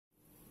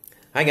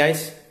Hi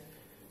guys,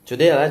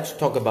 today I'd like to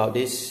talk about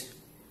this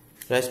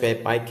Raspberry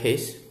Pi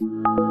case.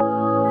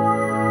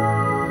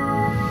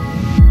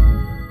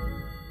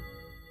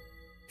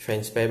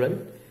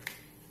 Transparent,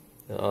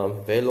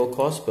 very low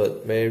cost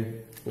but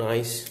very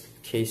nice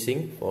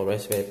casing for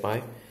Raspberry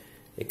Pi.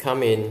 It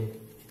comes in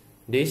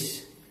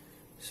this,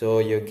 so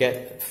you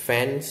get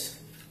fans,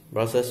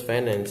 brushless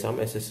fan and some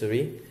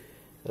accessory.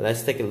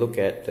 Let's take a look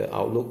at the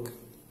outlook.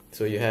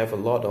 So you have a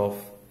lot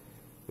of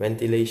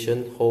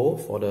ventilation hole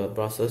for the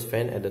brushless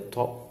fan at the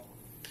top,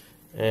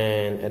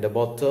 and at the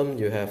bottom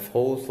you have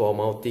holes for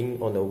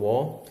mounting on the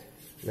wall,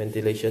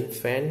 ventilation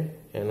fan,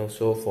 and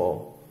also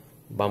for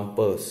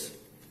bumpers.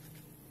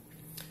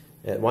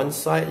 At one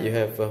side you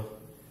have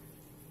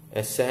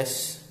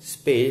access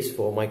space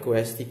for micro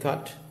SD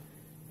card,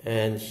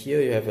 and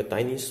here you have a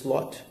tiny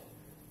slot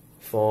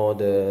for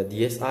the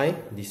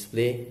DSI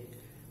display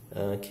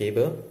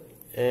cable.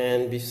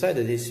 And beside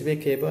the display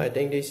cable, I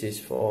think this is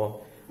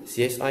for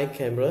CSI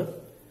camera,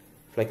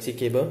 flexi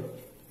cable.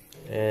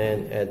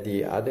 And at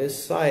the other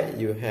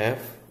side you have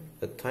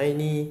a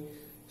tiny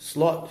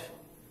slot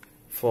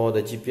for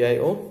the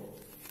GPIO,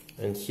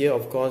 and here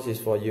of course is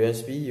for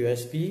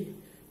USB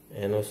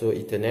and also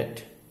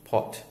Ethernet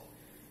port.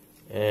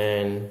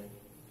 And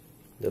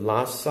the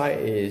last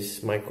side is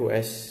microB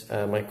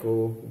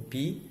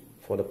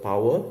for the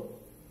power,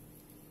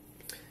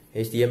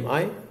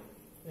 HDMI,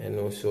 and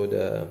also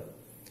the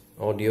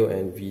audio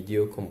and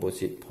video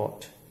composite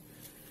port.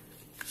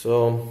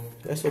 So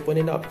let's open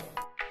it up.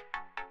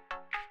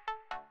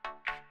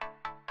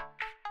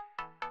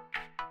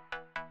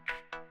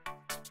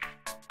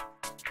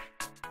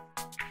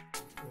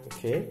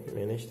 Okay,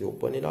 managed to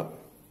open it up.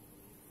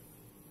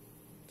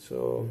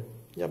 So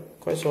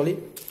yep, quite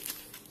solid.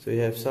 So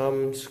you have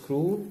some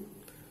screw,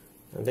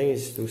 I think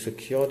it's to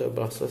secure the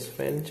brushless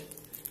fan,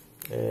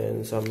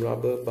 and some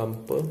rubber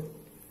bumper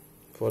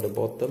for the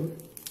bottom.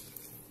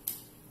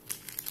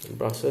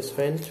 Brushless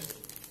fan,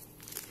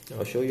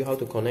 I'll show you how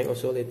to connect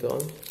also later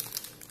on,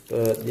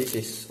 but this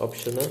is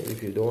optional.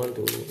 If you don't want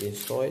to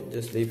install it,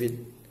 just leave it.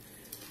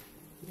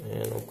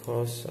 And of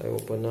course I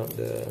open up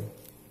the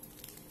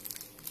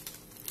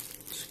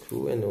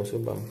screw and also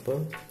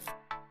bumper.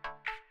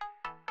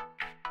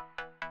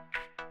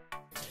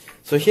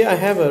 So here I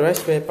have a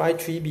Raspberry Pi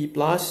 3B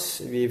Plus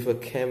with a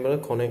camera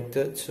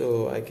connected,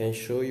 so I can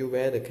show you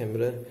where the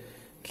camera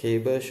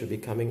cable should be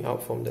coming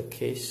out from the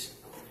case.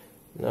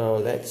 Now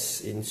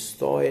let's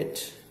install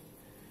it.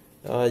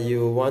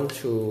 You want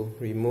to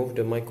remove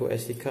the micro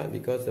SD card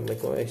because the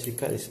micro SD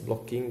card is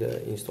blocking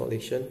the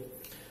installation.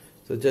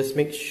 So just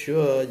make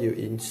sure you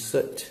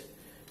insert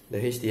the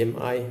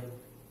HDMI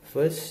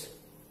first,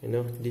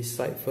 this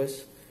side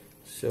first.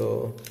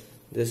 So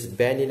just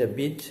bend it a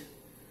bit,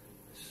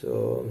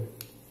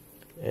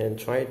 and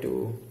try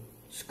to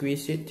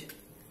squeeze it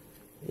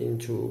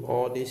into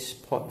all this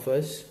port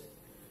first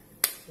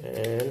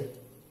and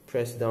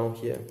press down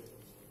here.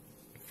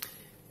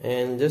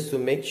 And just to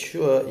make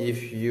sure,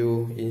 if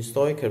you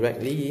install it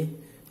correctly,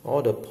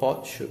 all the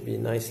ports should be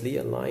nicely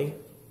aligned.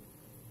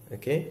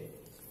 Okay,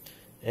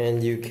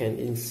 and you can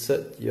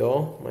insert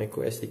your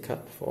micro SD card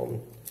from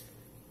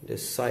the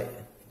side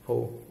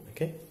hole.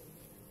 Okay,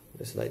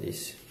 just like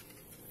this.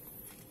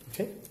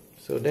 Okay,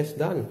 so that's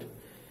done.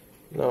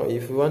 Now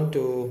if you want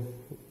to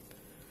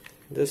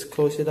just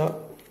close it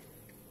up,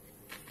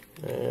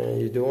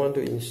 and you don't want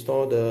to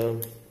install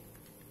the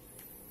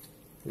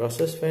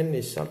brushless fan,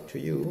 it's up to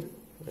you.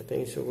 I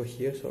think it's over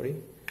here, sorry.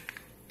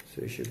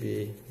 So it should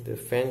be, the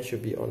fan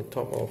should be on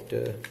top of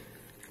the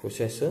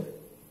processor.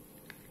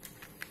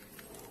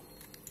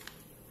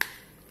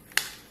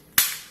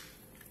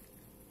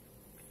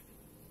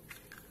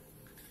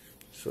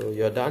 So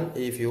you're done.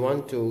 If you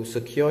want to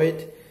secure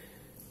it,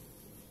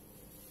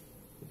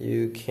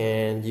 you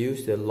can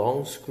use the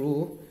long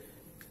screw,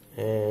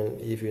 and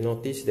if you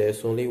notice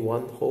there's only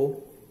one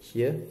hole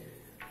here.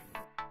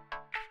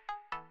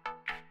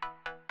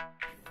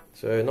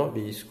 So I will not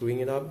be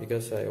screwing it up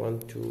because I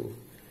want to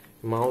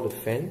mount the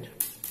fan.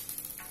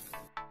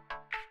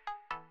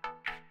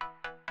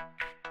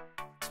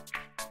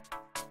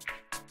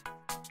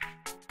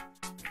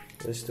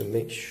 Just to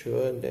make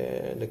sure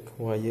that the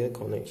wire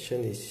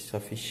connection is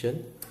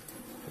sufficient,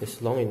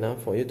 it's long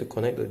enough for you to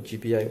connect the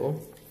GPIO.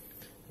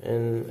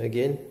 And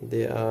again,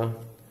 there are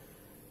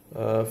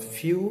a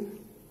few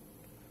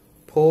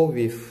pole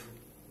with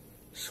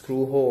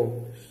screw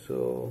hole,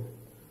 so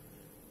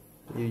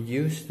you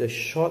use the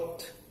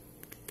short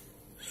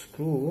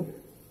screw,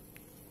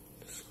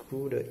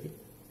 screw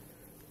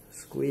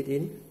it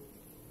in.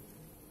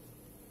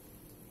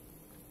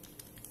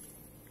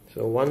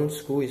 So one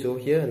screw is over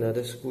here,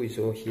 another screw is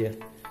over here.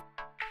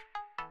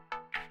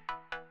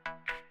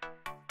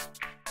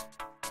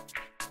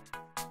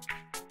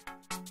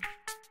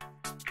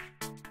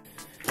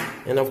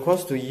 And of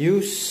course, to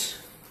use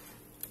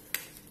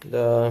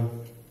the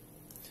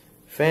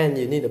fan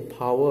you need a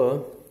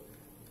power,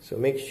 so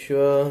make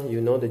sure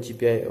you know the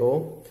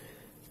GPIO,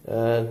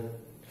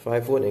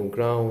 5V and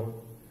ground.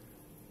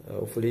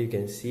 Hopefully you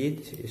can see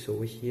it, it's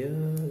over here.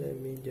 Let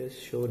me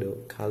just show the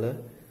color.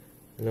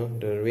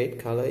 the red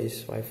color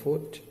is 5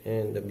 foot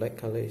and the black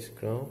color is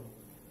ground.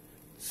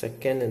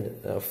 Second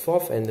and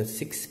fourth and the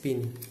sixth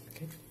pin.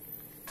 Okay.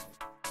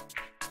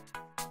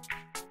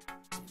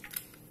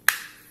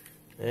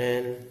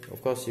 And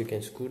of course you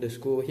can screw the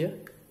screw over here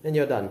and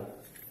you're done.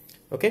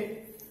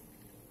 Okay,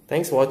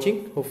 thanks for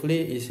watching.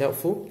 Hopefully it's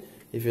helpful.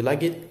 If you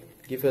like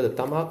it, give it a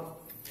thumb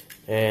up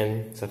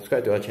and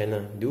subscribe to our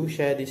channel. Do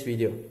share this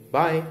video.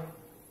 Bye.